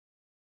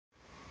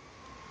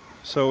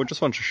So I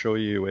just wanted to show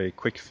you a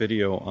quick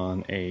video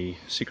on a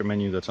secret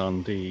menu that's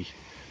on the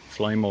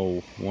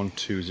Flymo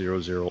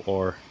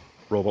 1200R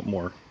robot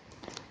mower.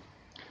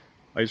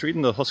 I was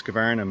reading the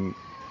Husqvarna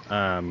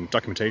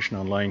documentation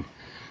online,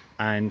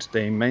 and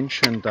they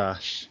mentioned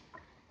that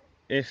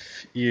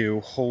if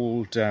you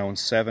hold down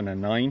 7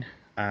 and 9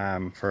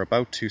 for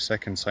about 2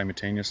 seconds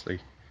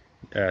simultaneously,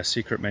 a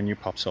secret menu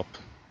pops up.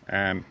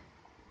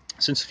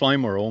 Since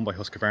Flymo are owned by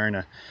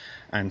Husqvarna,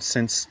 and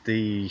since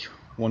the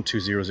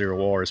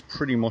 1200R is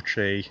pretty much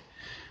a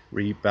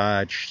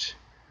rebadged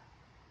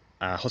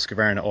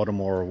Husqvarna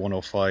Automower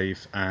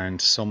 105 and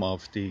some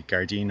of the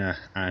Gardena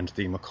and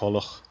the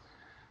McCulloch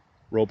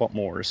robot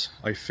mowers,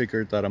 I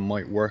figured that it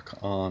might work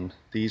on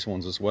these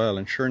ones as well,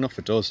 and sure enough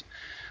it does.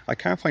 I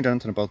can't find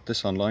anything about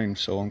this online,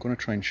 so I'm going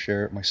to try and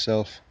share it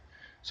myself.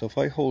 So if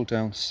I hold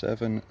down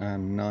 7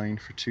 and 9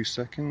 for 2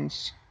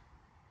 seconds,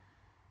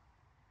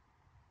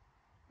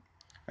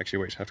 actually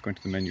wait, I have to go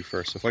into the menu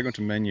first. So if I go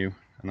into menu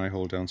and I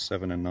hold down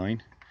 7 and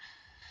 9,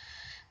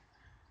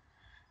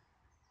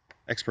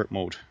 expert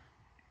mode.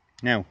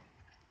 Now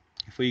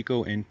if we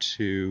go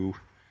into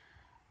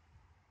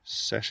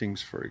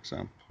settings, for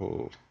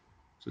example,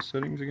 is this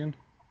settings again?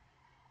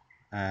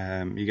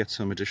 You get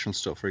some additional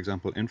stuff, for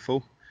example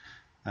info,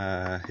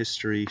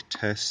 history,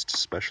 test,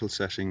 special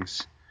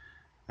settings.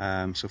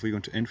 So if we go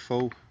into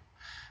info,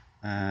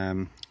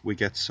 we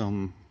get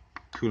some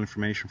cool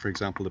information. For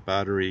example, the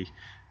battery,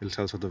 it'll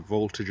tell us what the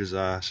voltage is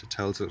at, it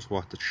tells us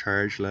what the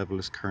charge level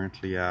is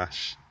currently at,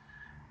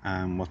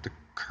 what the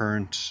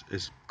current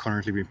is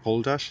currently being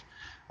pulled at,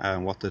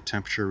 and what the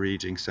temperature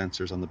reading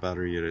sensors on the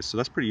battery it is. So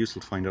that's pretty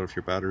useful to find out if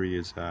your battery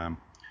is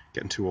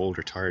getting too old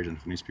or tired and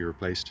if it needs to be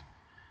replaced.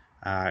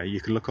 You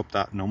can look up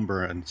that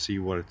number and see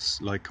what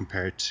it's like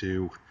compared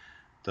to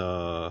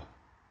the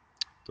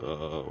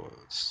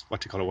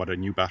what a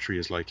new battery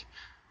is like.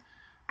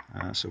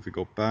 So if we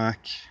go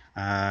back,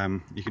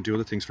 you can do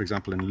other things. For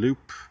example, in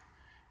loop,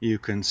 you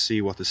can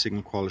see what the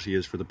signal quality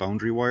is for the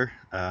boundary wire.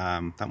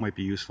 That might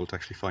be useful to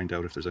actually find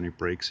out if there's any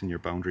breaks in your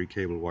boundary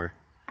cable wire.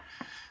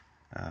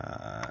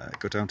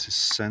 Go down to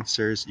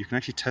sensors. You can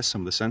actually test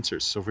some of the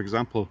sensors. So for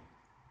example,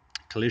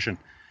 collision.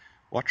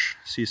 Watch,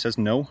 see it says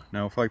no.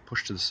 Now if I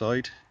push to the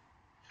side,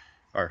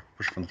 or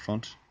push from the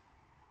front,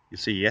 you'll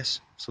see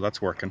yes, so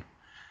that's working.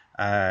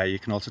 You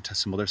can also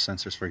test some other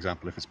sensors. For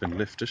example, if it's been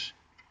lifted,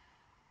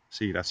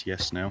 see that's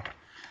yes now.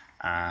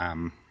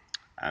 And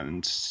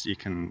you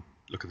can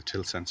look at the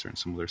tilt sensor and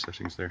some other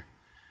settings there.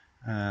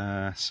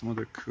 Some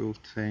other cool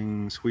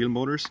things, wheel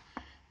motors.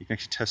 You can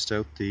actually test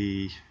out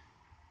the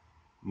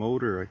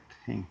motor, I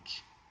think.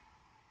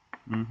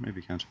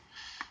 Maybe you can't.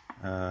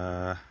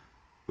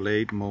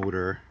 Blade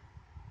motor.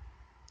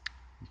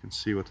 You can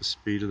see what the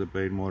speed of the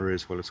blade motor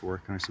is while it's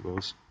working, I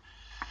suppose.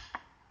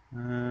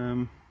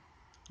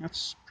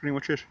 That's pretty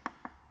much it.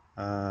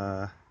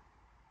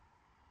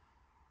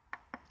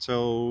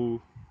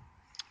 So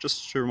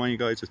just to remind you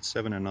guys, it's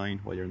 7 and 9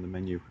 while you're in the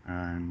menu,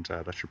 and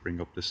that should bring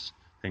up this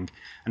thing.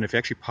 And if you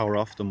actually power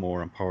off the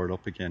mower and power it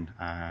up again,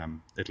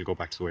 it'll go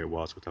back to the way it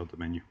was without the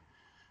menu.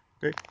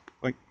 Okay,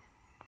 bye.